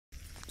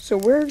So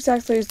where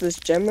exactly is this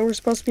gem that we're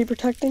supposed to be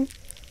protecting?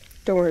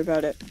 Don't worry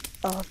about it.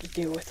 I'll have to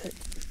deal with it.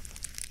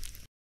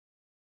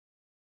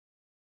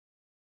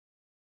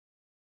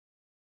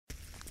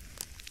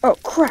 Oh,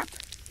 crap!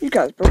 You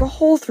guys broke a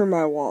hole through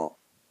my wall.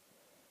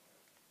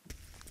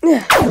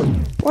 Yeah,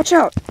 watch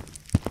out!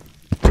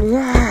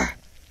 Ah,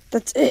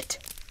 that's it.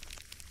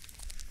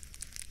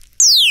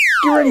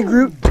 Get ready,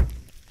 Groot.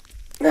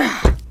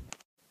 Ah.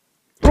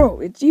 Whoa,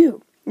 it's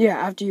you. Yeah,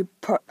 after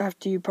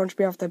you punched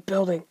me off the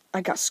building,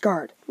 I got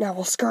scarred. Now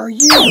I'll scar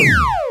you.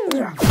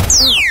 Ah.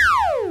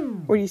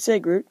 What do you say,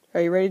 Groot?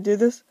 Are you ready to do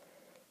this?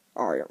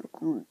 I am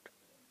Groot.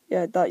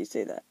 Yeah, I thought you'd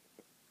say that.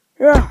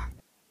 Ah.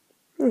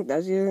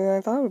 That's easier than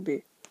I thought it would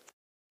be.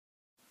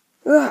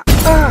 Ah.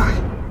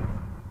 Ah.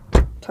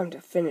 Time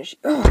to finish.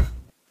 Ah.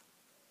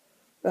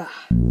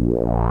 Ah.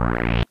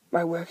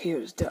 My work here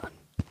is done.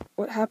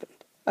 What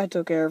happened? I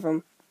took care of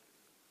him.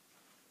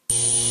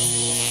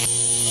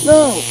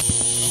 No!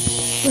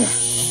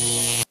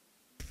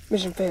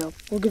 Mission failed.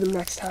 We'll get him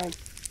next time.